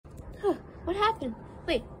What happened?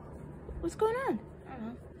 Wait, what's going on? I don't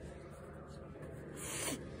know.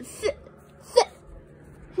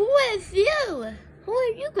 Who is you? Who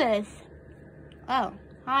are you guys? Oh,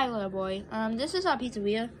 hi, little boy. This is our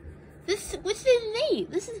pizzeria. This is me.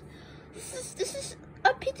 This is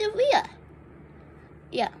a pizzeria.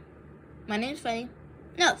 Yeah. My name's Freddy.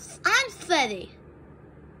 No, I'm Freddy.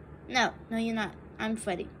 No, you're not. I'm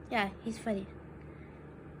Freddy. Yeah, he's Freddy.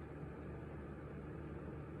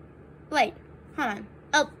 Wait, hold on.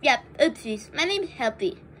 Oh, yeah, oopsies. My name's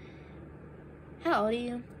Healthy. How old are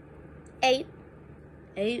you? 8.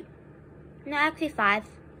 8? No, actually 5.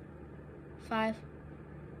 5.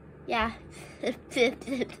 Yeah.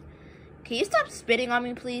 Can you stop spitting on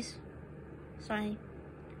me, please? Sorry.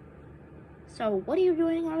 So, what are you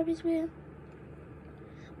doing out of his way?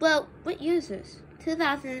 Well, what year is this?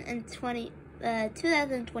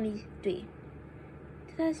 2023.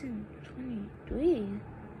 2023.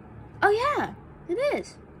 Oh, yeah, it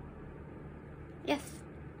is. Yes.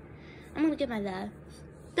 I'm gonna get my dad.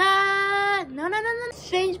 Dad! No.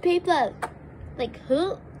 Strange people. Like,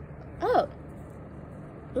 who? Oh.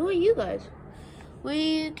 Who are you guys?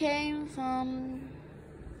 We came from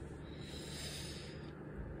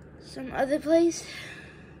some other place.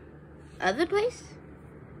 Other place?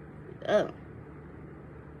 Oh.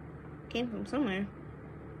 Came from somewhere.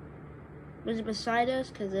 Was it beside us?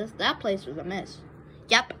 Because that place was a mess.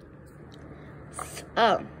 Yep.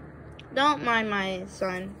 Oh. Don't mind my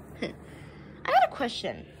son. I got a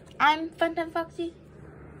question. I'm Funtime Foxy.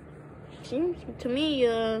 Seems to me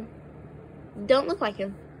you don't look like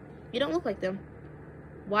him. You don't look like them.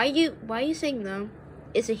 Why are you saying them?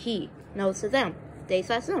 It's a he. No, it's a them.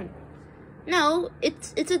 They/them. No,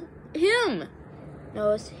 it's a him.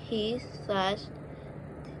 No, it's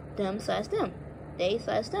he/them/them.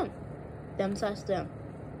 They/them. Them/them.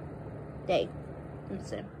 They.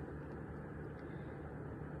 That's it.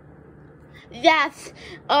 Yes.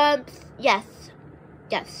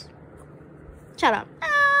 Yes. Shut up.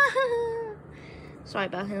 Sorry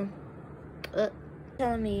about him.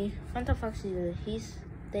 Telling me, Funtime Foxy,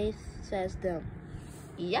 they/them.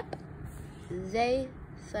 Yep.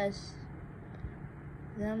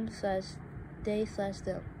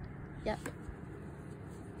 They/them/they/them. Yep.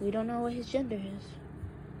 We don't know what his gender is.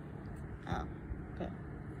 Oh, okay.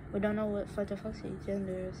 We don't know what Funtime Foxy's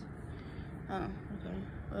gender is. Oh, okay.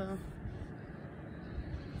 Well.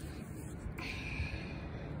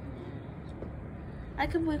 I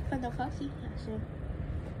can believe Funtime Foxy, actually.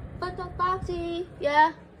 Funtime Foxy,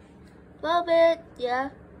 yeah. Love it, yeah.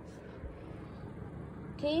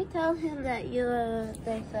 Can you tell him that you're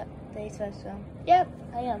they/them? Yep,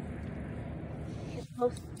 I am. He's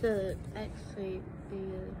supposed to actually be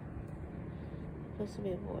a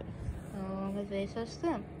boy. With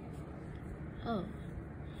they/them. Oh.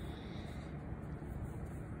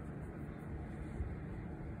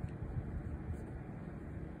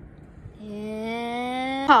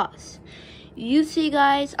 And pause. You see,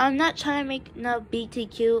 guys, I'm not trying to make no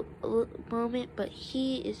BTQ moment, but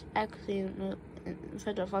he is actually in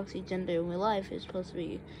Funtime Foxy gender in real life is supposed to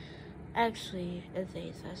be actually a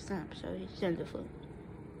they/them, so he's gender fluid.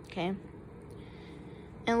 Okay.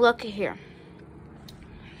 And look at here.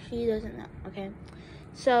 He doesn't know. Okay.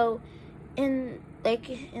 So in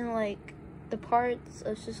the parts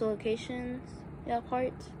of social locations,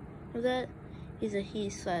 parts of that, he's a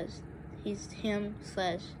he's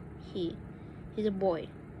him/he. He's a boy,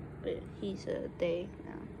 but he's a they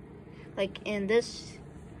now. Like in this,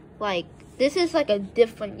 this is like a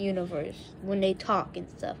different universe when they talk and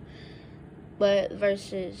stuff. But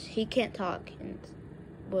versus he can't talk, and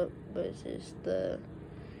versus the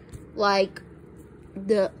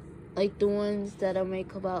ones that I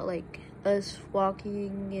make about us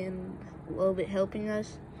walking and a little bit helping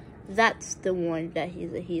us. That's the one that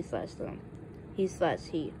he's a he/them.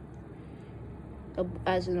 He/he.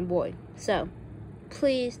 As in a boy. So,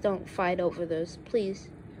 please don't fight over those. Please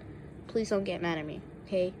don't get mad at me,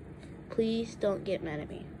 okay? Please don't get mad at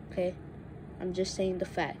me, okay? I'm just saying the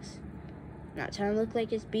facts. Not trying to look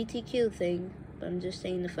like it's BTQ thing, but I'm just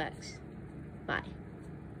saying the facts. Bye.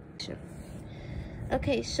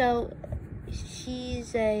 Okay, so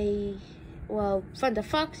she's Funtime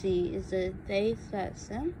Foxy is a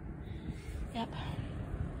they/them. Yep.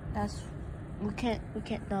 We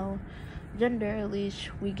can't know gender. At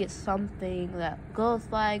least we get something that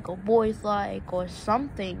girls like or boys like or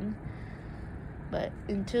something. But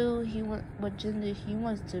until what gender he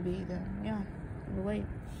wants to be, then yeah, we'll wait.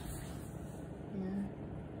 Yeah.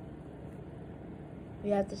 We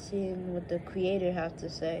have to see what the creator has to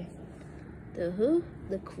say. The who?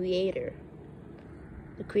 The creator.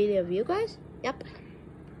 The creator of you guys? Yep.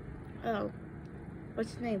 Oh,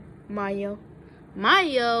 what's his name? Mario.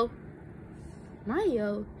 Mario.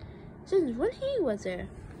 Since when he was there?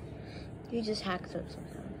 You just hacked or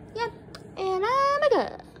something. Yep. And I'm a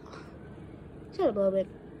girl. Shut up a little bit.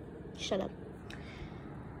 Shut up.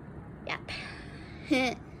 Yep.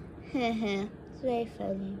 It's very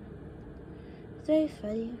funny. It's very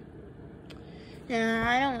funny. Yeah,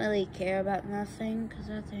 I don't really care about nothing because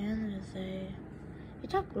at the end of the day, you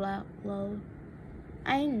talk low.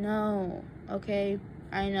 I know. Okay?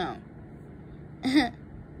 I know.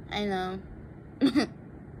 I know.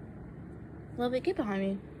 Love it. Get behind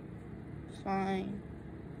me. Fine.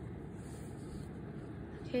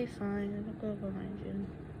 Okay, fine. I'll go behind you.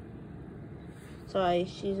 Sorry,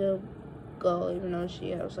 she's a girl, even though she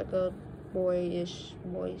has like a boyish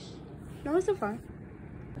voice. No, it's fine.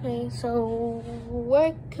 Okay, so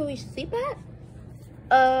where can we sleep at?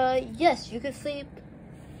 Yes, you can sleep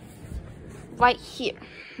right here,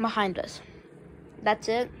 behind us. That's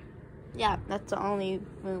it. Yeah, that's the only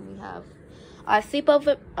room we have. I sleep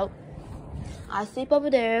over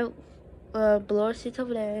there. Blur sits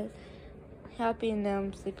over there. Happy and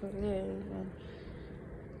them sleep over there. And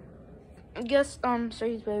I guess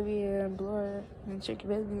Shaky's baby and Blur and Shaky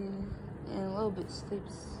baby and a little bit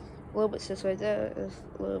sleeps. A little bit sits right there.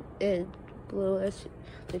 Blue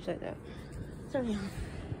sleeps right there. So yeah,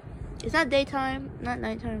 it's not daytime, not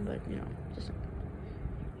nighttime, but you know, just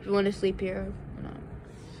if you want to sleep here, you know.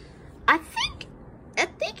 I think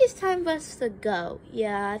it's time for us to go.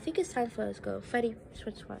 Yeah, I think it's time for us to go. Freddy,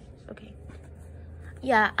 switch spots. Okay.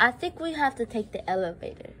 Yeah, I think we have to take the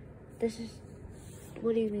elevator. This is,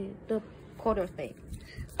 what do you mean? The quarter thing.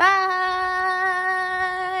 Bye!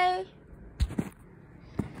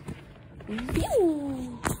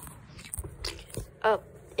 Phew. Oh,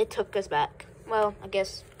 it took us back. Well, I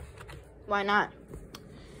guess, why not?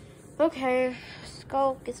 Okay, let's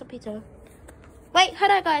go get some pizza. Wait,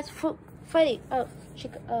 hold on, guys. Freddy,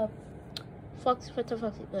 Foxy,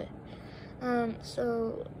 good.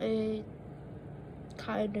 So I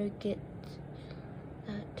kind of get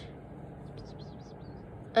that.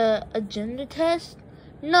 A gender test?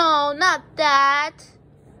 No, not that.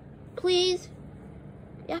 Please.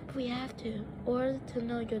 Yep, we have to. Or to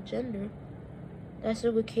know your gender. That's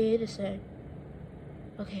a good kid to say.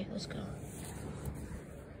 Okay, let's go.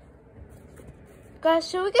 Guys,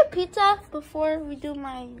 should we get pizza before we do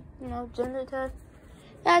my, gender test?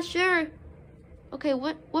 Yeah, sure. Okay,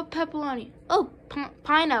 what pepperoni? Oh,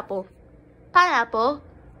 pineapple. Pineapple?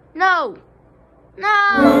 No.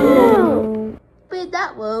 No. Be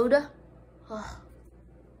that rude. Ugh.